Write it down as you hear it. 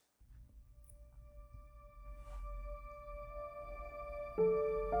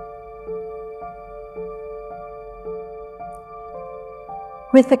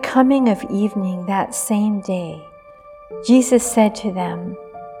With the coming of evening that same day, Jesus said to them,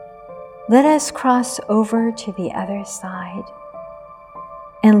 "Let us cross over to the other side."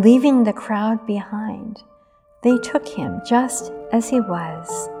 And leaving the crowd behind, they took him just as he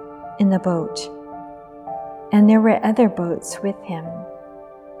was in the boat. And there were other boats with him.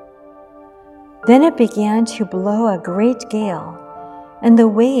 Then it began to blow a great gale, and the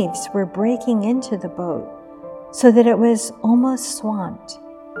waves were breaking into the boat, so that it was almost swamped.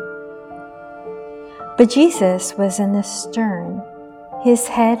 But Jesus was in the stern, his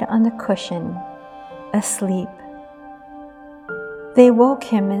head on the cushion, asleep. They woke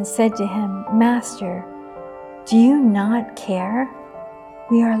him and said to him, "Master, do you not care?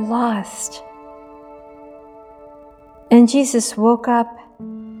 We are lost." And Jesus woke up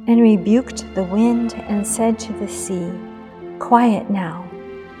and rebuked the wind and said to the sea, "Quiet now,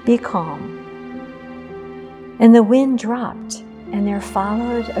 be calm." And the wind dropped, and there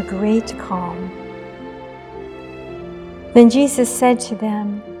followed a great calm. Then Jesus said to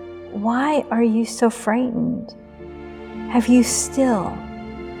them, "Why are you so frightened? Have you still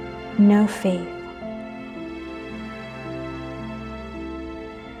no faith?"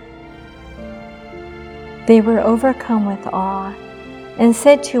 They were overcome with awe and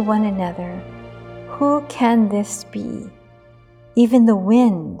said to one another, "Who can this be? Even the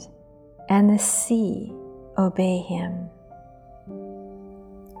wind and the sea obey him."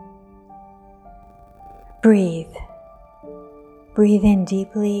 Breathe. Breathe in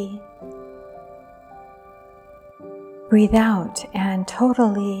deeply. Breathe out and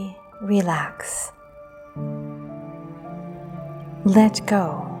totally relax. Let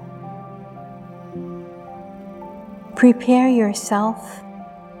go. Prepare yourself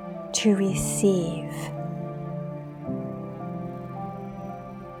to receive.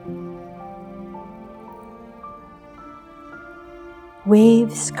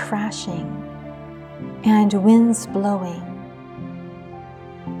 Waves crashing and winds blowing,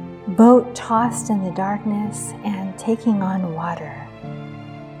 boat tossed in the darkness and taking on water.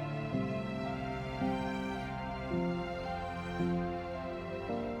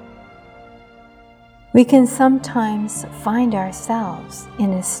 We can sometimes find ourselves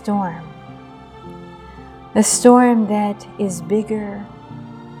in a storm that is bigger,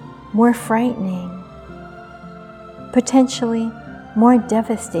 more frightening, potentially more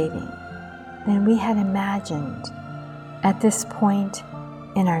devastating than we had imagined at this point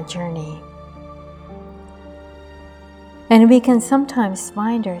in our journey. And we can sometimes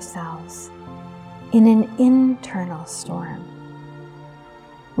find ourselves in an internal storm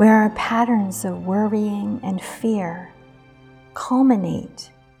where our patterns of worrying and fear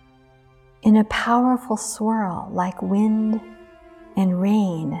culminate in a powerful swirl like wind and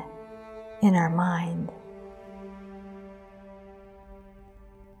rain in our mind.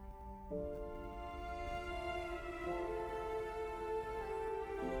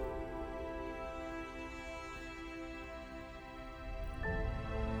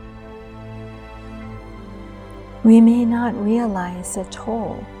 We may not realize the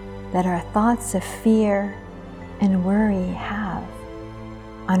toll that our thoughts of fear and worry have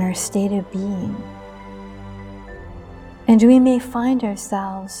on our state of being. And we may find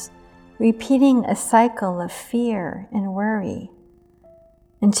ourselves repeating a cycle of fear and worry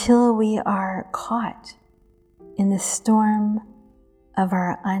until we are caught in the storm of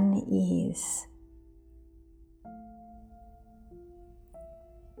our unease.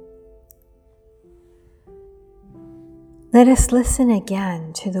 Let us listen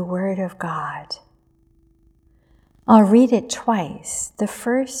again to the Word of God. I'll read it twice. The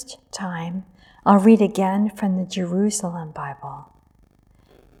first time, I'll read again from the Jerusalem Bible,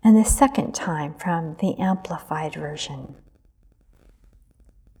 and the second time from the Amplified Version.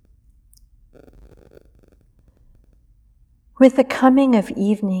 With the coming of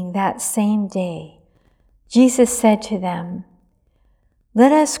evening that same day, Jesus said to them,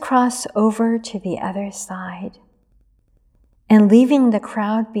 "Let us cross over to the other side." And leaving the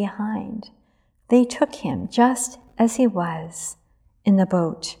crowd behind, they took him just as he was in the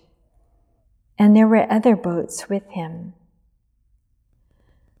boat. And there were other boats with him.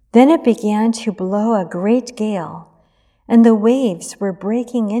 Then it began to blow a great gale, and the waves were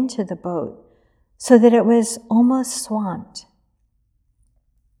breaking into the boat, so that it was almost swamped.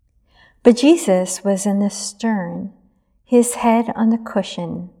 But Jesus was in the stern, his head on the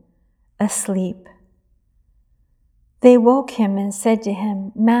cushion, asleep. They woke him and said to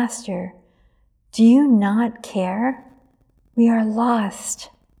him, "Master, do you not care? We are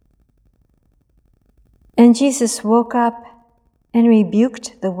lost." And Jesus woke up and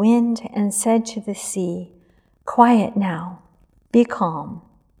rebuked the wind and said to the sea, "Quiet now, Be calm."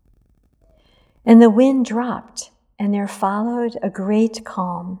 And the wind dropped, and there followed a great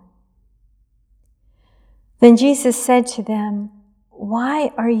calm. Then Jesus said to them,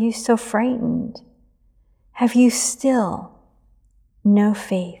 "Why are you so frightened? Have you still no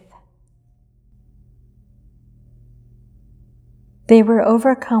faith?" They were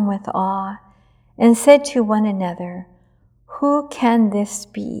overcome with awe and said to one another, "Who can this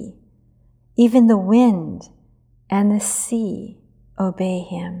be? Even the wind and the sea obey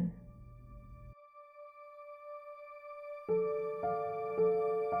him."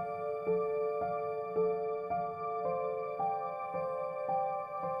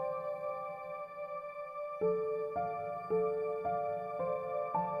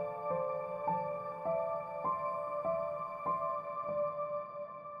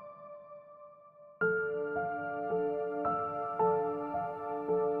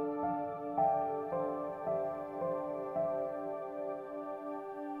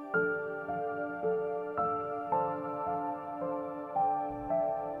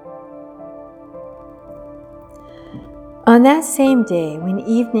 On that same day, when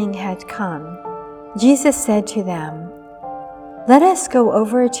evening had come, Jesus said to them, "Let us go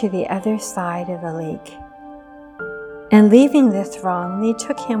over to the other side of the lake." And leaving the throng, they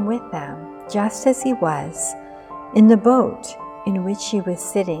took him with them, just as he was, in the boat in which he was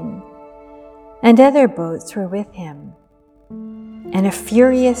sitting. And other boats were with him. And a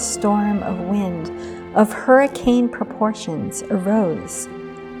furious storm of wind of hurricane proportions arose,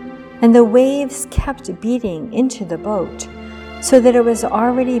 and the waves kept beating into the boat, so that it was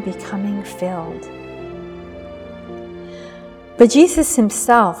already becoming filled. But Jesus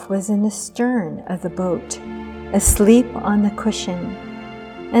himself was in the stern of the boat, asleep on the cushion.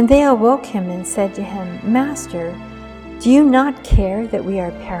 And they awoke him and said to him, "Master, do you not care that we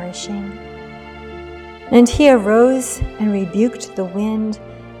are perishing?" And he arose and rebuked the wind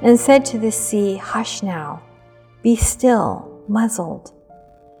and said to the sea, "Hush now, be still, muzzled."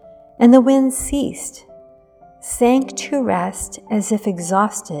 And the wind ceased, sank to rest as if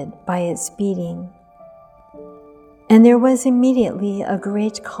exhausted by its beating. And there was immediately a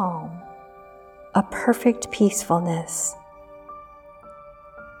great calm, a perfect peacefulness.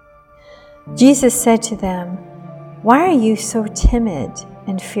 Jesus said to them, "Why are you so timid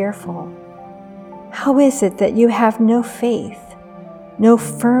and fearful? How is it that you have no faith, no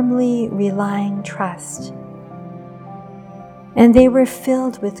firmly relying trust?" And they were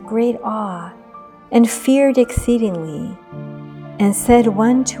filled with great awe and feared exceedingly, and said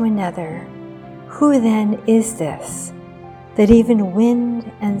one to another, "Who then is this, that even wind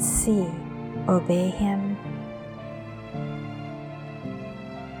and sea obey him?"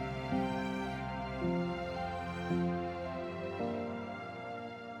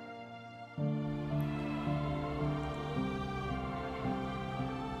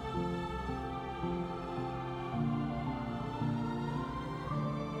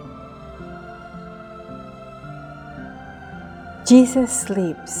 Jesus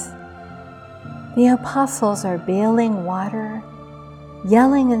sleeps. The apostles are bailing water,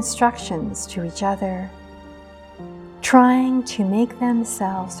 yelling instructions to each other, trying to make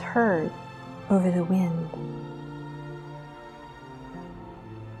themselves heard over the wind.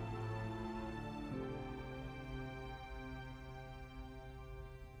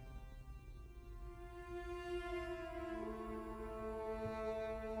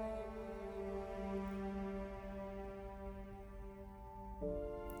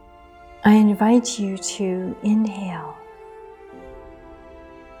 I invite you to inhale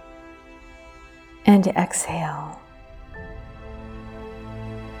and exhale.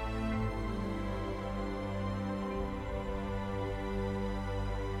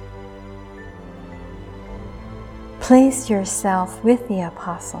 Place yourself with the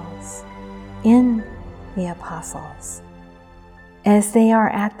apostles, in the apostles, as they are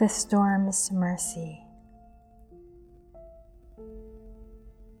at the storm's mercy.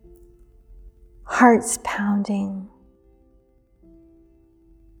 Hearts pounding,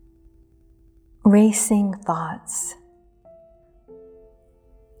 racing thoughts,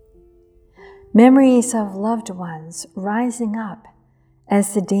 memories of loved ones rising up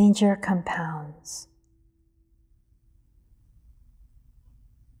as the danger compounds.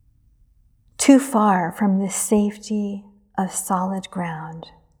 Too far from the safety of solid ground.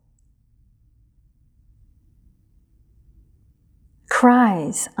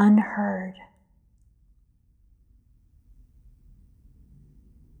 Cries unheard.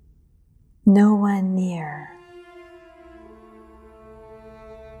 No one near.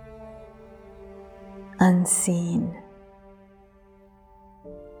 Unseen.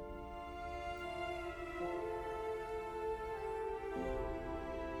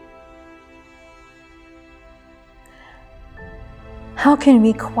 How can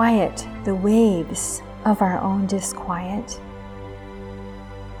we quiet the waves of our own disquiet?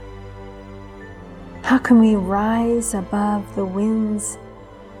 How can we rise above the winds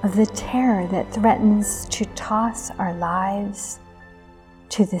of the terror that threatens to toss our lives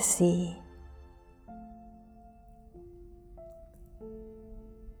to the sea?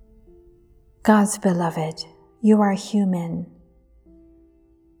 God's beloved, you are human.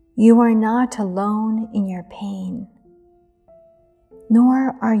 You are not alone in your pain,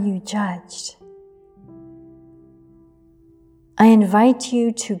 nor are you judged. I invite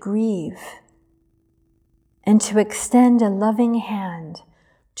you to grieve and to extend a loving hand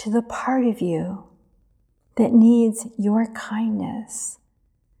to the part of you that needs your kindness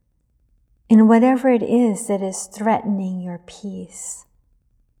in whatever it is that is threatening your peace.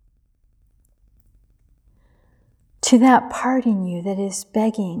 To that part in you that is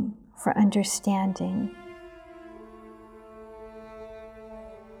begging for understanding.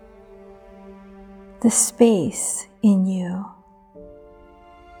 The space in you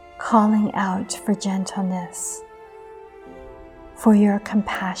calling out for gentleness, for your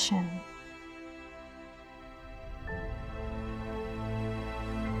compassion.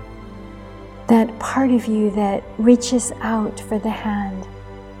 That part of you that reaches out for the hand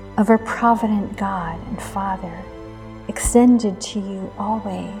of a provident God and Father, extended to you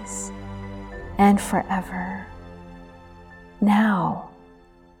always and forever, now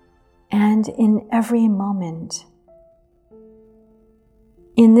and in every moment,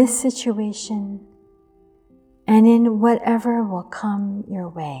 in this situation and in whatever will come your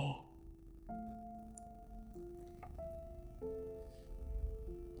way.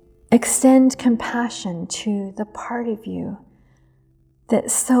 Extend compassion to the part of you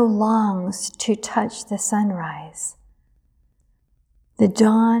that so longs to touch the sunrise, the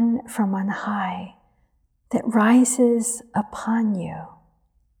dawn from on high that rises upon you,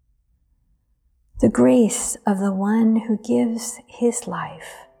 the grace of the one who gives his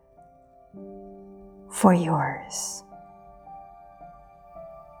life for yours.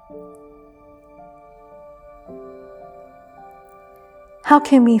 How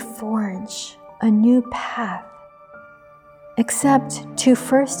can we forge a new path except to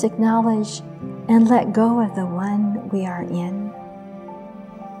first acknowledge and let go of the one we are in?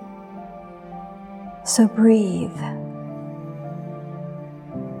 So breathe.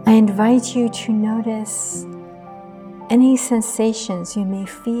 I invite you to notice any sensations you may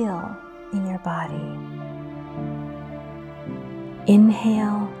feel in your body.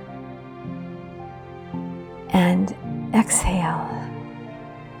 Inhale and exhale.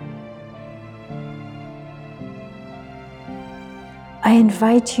 I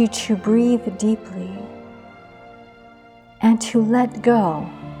invite you to breathe deeply and to let go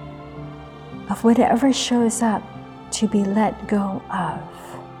of whatever shows up to be let go of.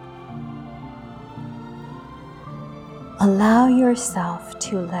 Allow yourself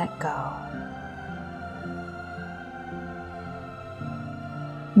to let go.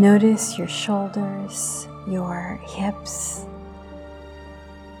 Notice your shoulders, your hips.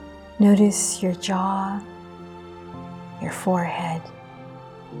 Notice your jaw, your forehead.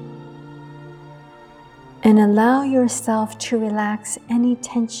 And allow yourself to relax any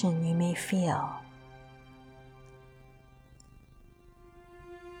tension you may feel.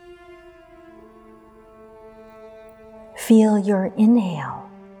 Feel your inhale,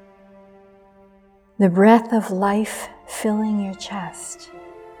 the breath of life filling your chest.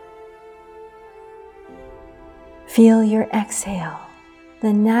 Feel your exhale,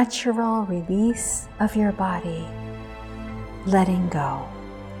 the natural release of your body, letting go.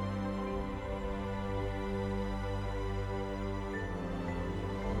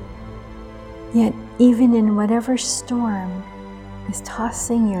 Yet, even in whatever storm is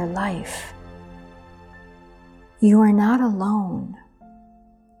tossing your life, you are not alone.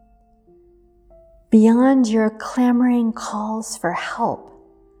 Beyond your clamoring calls for help,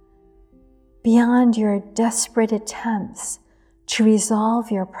 beyond your desperate attempts to resolve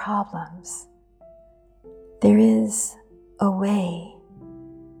your problems, there is a way.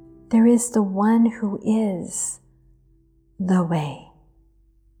 There is the one who is the way.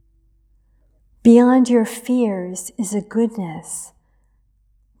 Beyond your fears is a goodness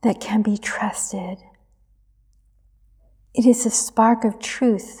that can be trusted. It is a spark of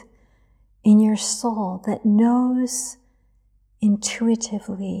truth in your soul that knows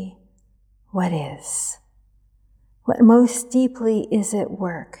intuitively what is, what most deeply is at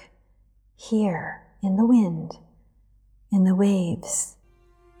work here in the wind, in the waves,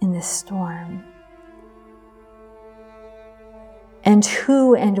 in the storm. And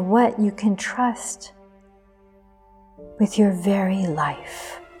who and what you can trust with your very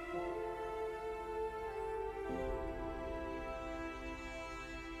life.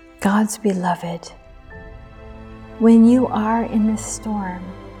 God's beloved, when you are in the storm,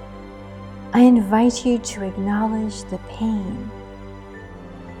 I invite you to acknowledge the pain,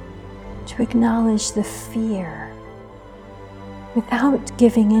 to acknowledge the fear, without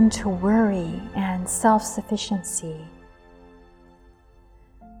giving in to worry and self-sufficiency.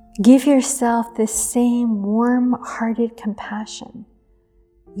 Give yourself the same warm-hearted compassion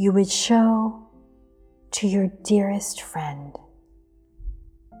you would show to your dearest friend.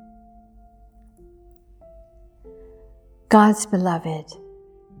 God's beloved,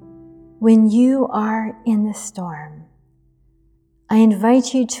 when you are in the storm, I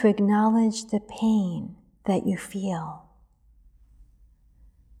invite you to acknowledge the pain that you feel,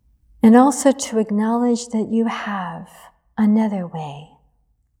 and also to acknowledge that you have another way,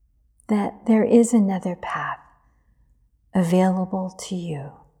 that there is another path available to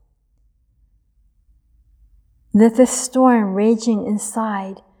you, that the storm raging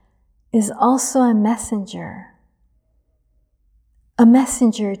inside is also a messenger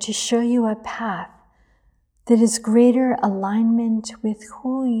to show you a path that is greater alignment with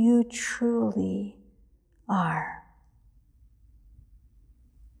who you truly are.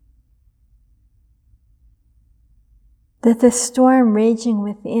 That the storm raging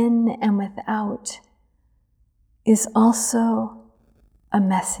within and without is also a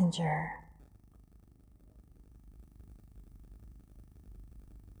messenger.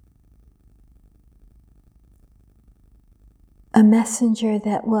 A messenger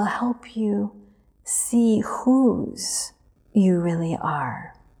that will help you see whose you really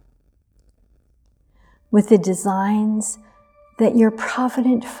are, with the designs that your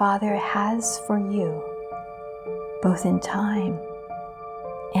provident Father has for you, both in time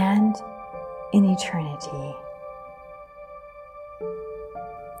and in eternity.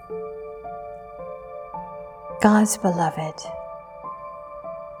 God's beloved,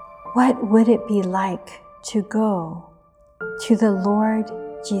 what would it be like to go to the Lord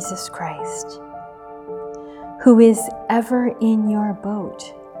Jesus Christ, who is ever in your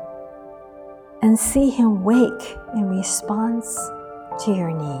boat, and see him wake in response to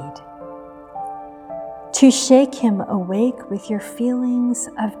your need? To shake him awake with your feelings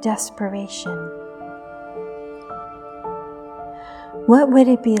of desperation? What would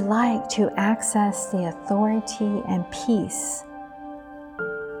it be like to access the authority and peace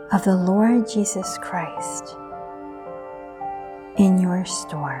of the Lord Jesus Christ in your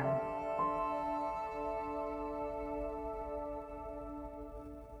storm?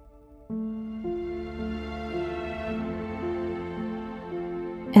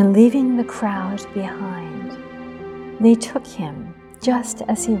 And leaving the crowd behind, they took him just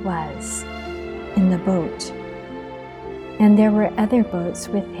as he was in the boat, and there were other boats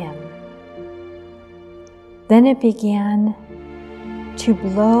with him. Then it began to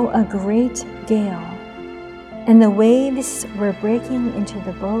blow a great gale, and the waves were breaking into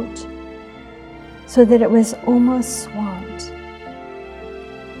the boat so that it was almost swamped.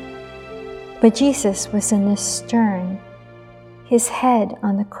 But Jesus was in the stern, his head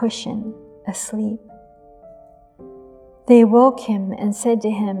on the cushion, asleep. They woke him and said to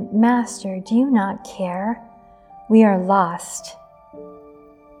him, "Master, do you not care? We are lost."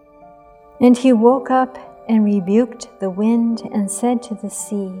 And he woke up and rebuked the wind and said to the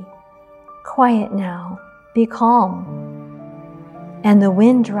sea, "Quiet now, be calm." And the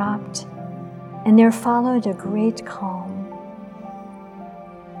wind dropped, and there followed a great calm.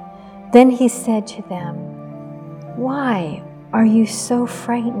 Then he said to them, "Why are you so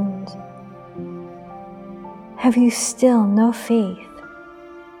frightened? Have you still no faith?"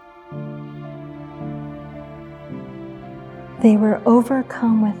 They were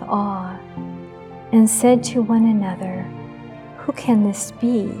overcome with awe and said to one another, "Who can this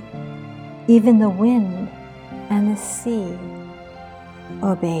be? Even the wind and the sea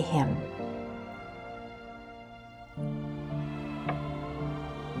obey him."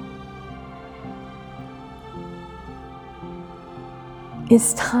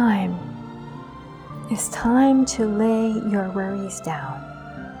 It's time. It's time to lay your worries down.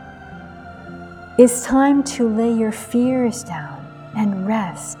 It's time to lay your fears down and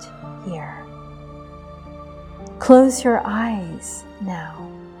rest here. Close your eyes now.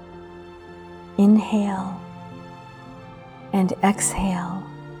 Inhale and exhale.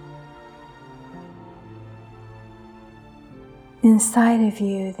 Inside of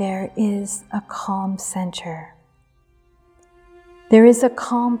you, there is a calm center. There is a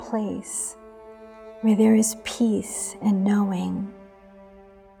calm place where there is peace and knowing,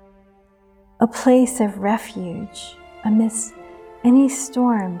 a place of refuge amidst any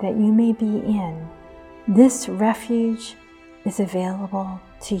storm that you may be in, this refuge is available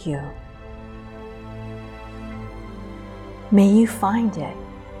to you. May you find it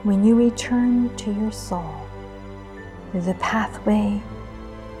when you return to your soul through the pathway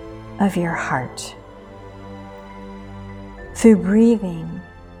of your heart, through breathing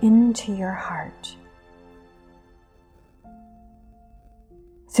into your heart,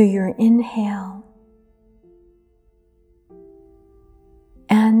 through your inhale,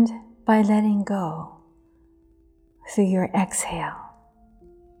 and by letting go through your exhale.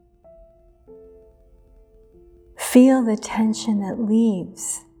 Feel the tension that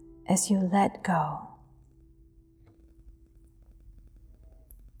leaves as you let go.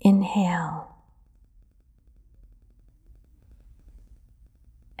 Inhale.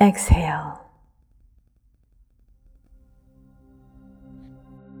 Exhale.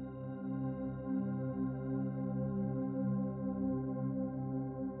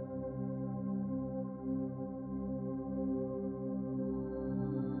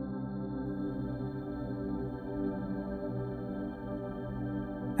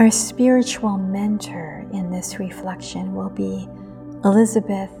 Our spiritual mentor in this reflection will be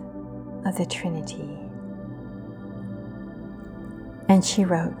Elizabeth of the Trinity. And she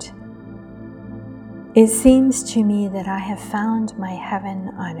wrote, "It seems to me that I have found my heaven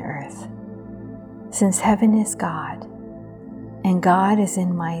on earth, since heaven is God, and God is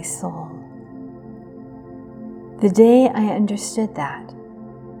in my soul. The day I understood that,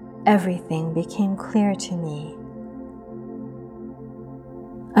 everything became clear to me.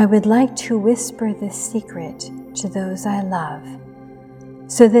 I would like to whisper this secret to those I love,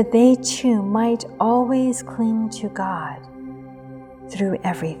 so that they too might always cling to God through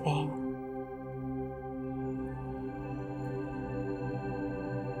everything."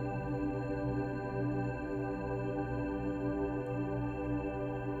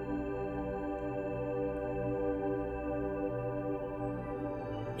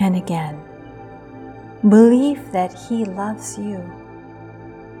 And again, believe that He loves you.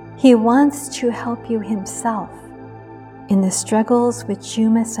 He wants to help you Himself in the struggles which you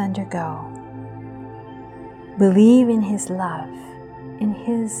must undergo. Believe in His love, in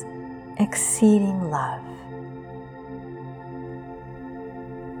His exceeding love.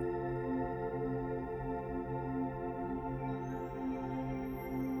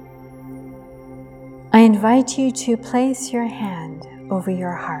 I invite you to place your hand over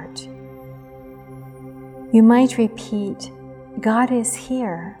your heart. You might repeat, "God is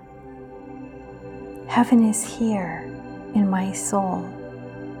here. Heaven is here in my soul.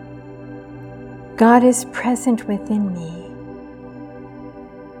 God is present within me.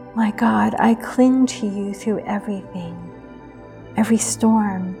 My God, I cling to you through everything, every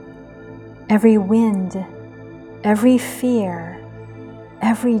storm, every wind, every fear,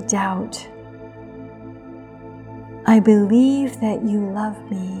 every doubt. I believe that you love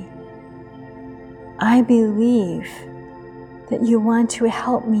me. I believe that you want to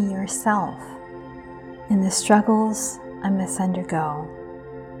help me yourself in the struggles I must undergo.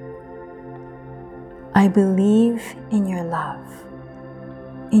 I believe in your love,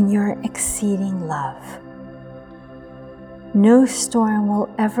 in your exceeding love. No storm will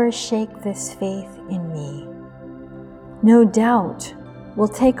ever shake this faith in me. No doubt will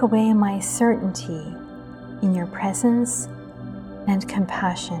take away my certainty in your presence and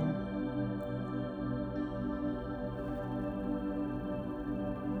compassion.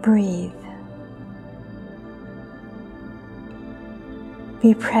 Breathe.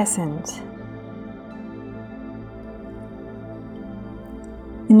 Be present.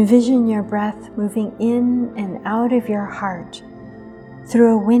 Envision your breath moving in and out of your heart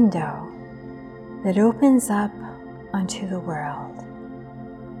through a window that opens up onto the world.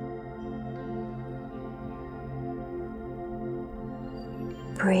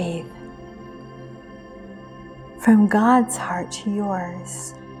 Breathe. From God's heart to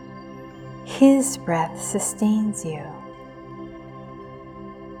yours, His breath sustains you,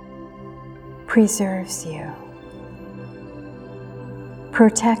 preserves you,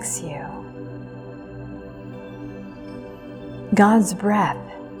 protects you. God's breath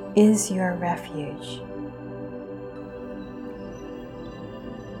is your refuge.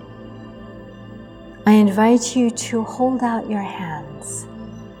 I invite you to hold out your hands.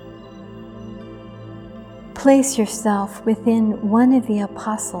 Place yourself within one of the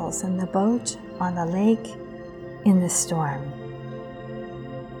apostles in the boat, on the lake, in the storm.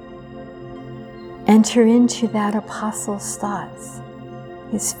 Enter into that apostle's thoughts,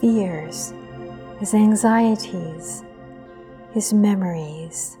 his fears, his anxieties, his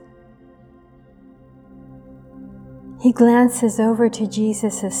memories. He glances over to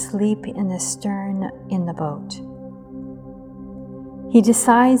Jesus asleep in the stern in the boat. He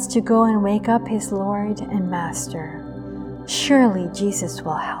decides to go and wake up his Lord and Master. Surely Jesus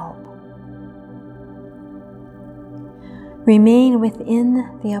will help. Remain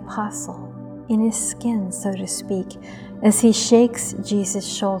within the apostle, in his skin, so to speak, as he shakes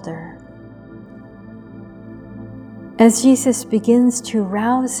Jesus' shoulder. As Jesus begins to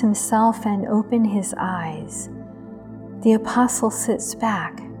rouse himself and open his eyes, the apostle sits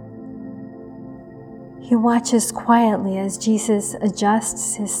back. He watches quietly as Jesus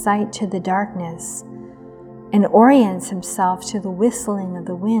adjusts his sight to the darkness and orients himself to the whistling of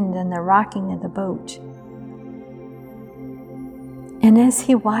the wind and the rocking of the boat. And as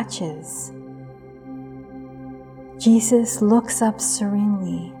he watches, Jesus looks up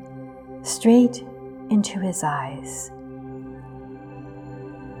serenely, straight into his eyes.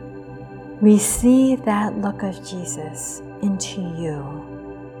 Receive that look of Jesus into you.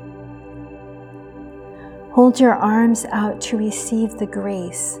 Hold your arms out to receive the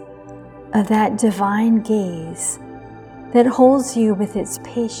grace of that divine gaze that holds you with its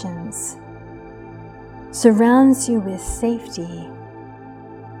patience, surrounds you with safety,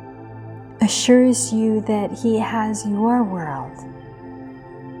 assures you that he has your world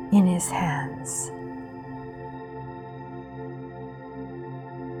in his hands.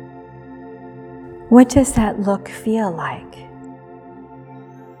 What does that look feel like?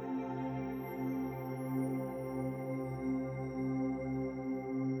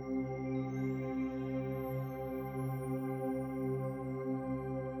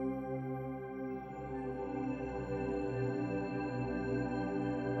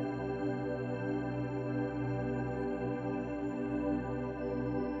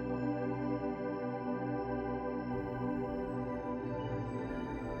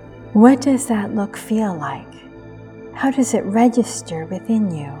 What does that look feel like? How does it register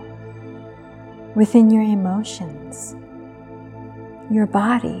within you, within your emotions, your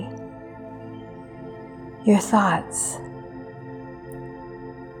body, your thoughts?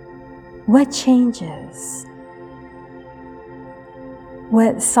 What changes?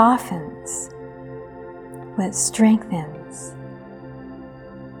 What softens? What strengthens?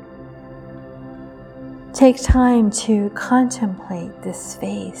 Take time to contemplate this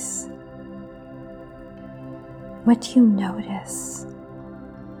face. What do you notice?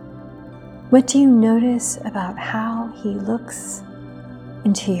 What do you notice about how he looks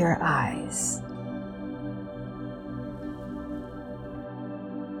into your eyes?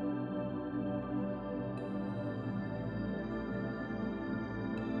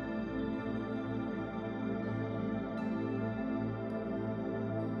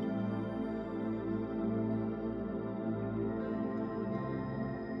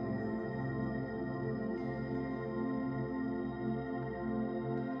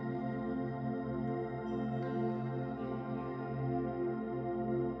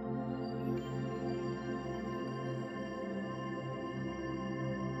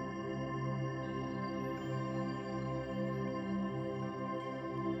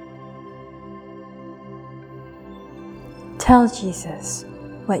 Tell Jesus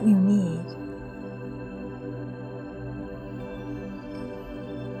what you need.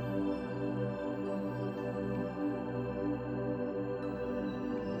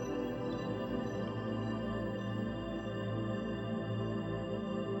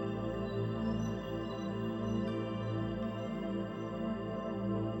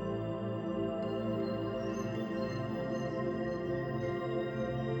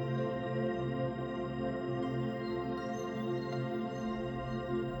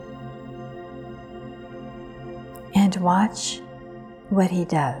 And watch what he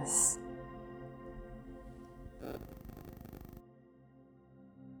does.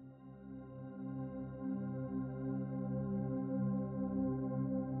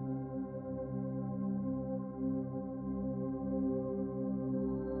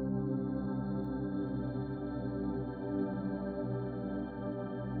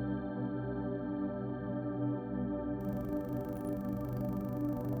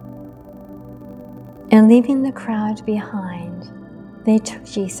 And leaving the crowd behind, they took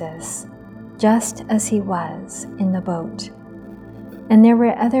Jesus, just as he was, in the boat, and there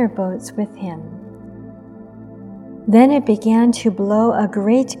were other boats with him. Then it began to blow a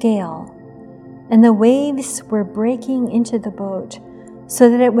great gale, and the waves were breaking into the boat, so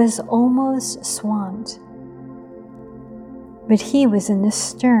that it was almost swamped. But he was in the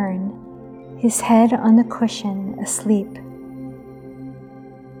stern, his head on the cushion, asleep.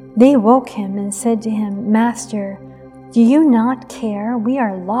 They woke him and said to him, "Master, do you not care? We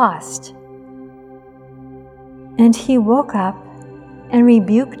are lost." And he woke up and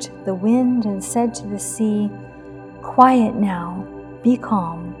rebuked the wind and said to the sea, "Quiet now, be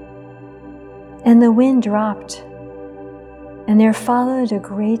calm." And the wind dropped, and there followed a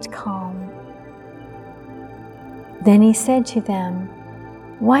great calm. Then he said to them,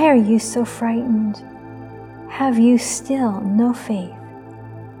 "Why are you so frightened? Have you still no faith?"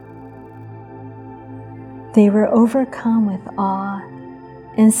 They were overcome with awe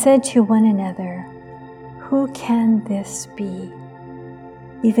and said to one another, "Who can this be?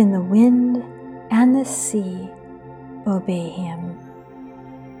 Even the wind and the sea obey him."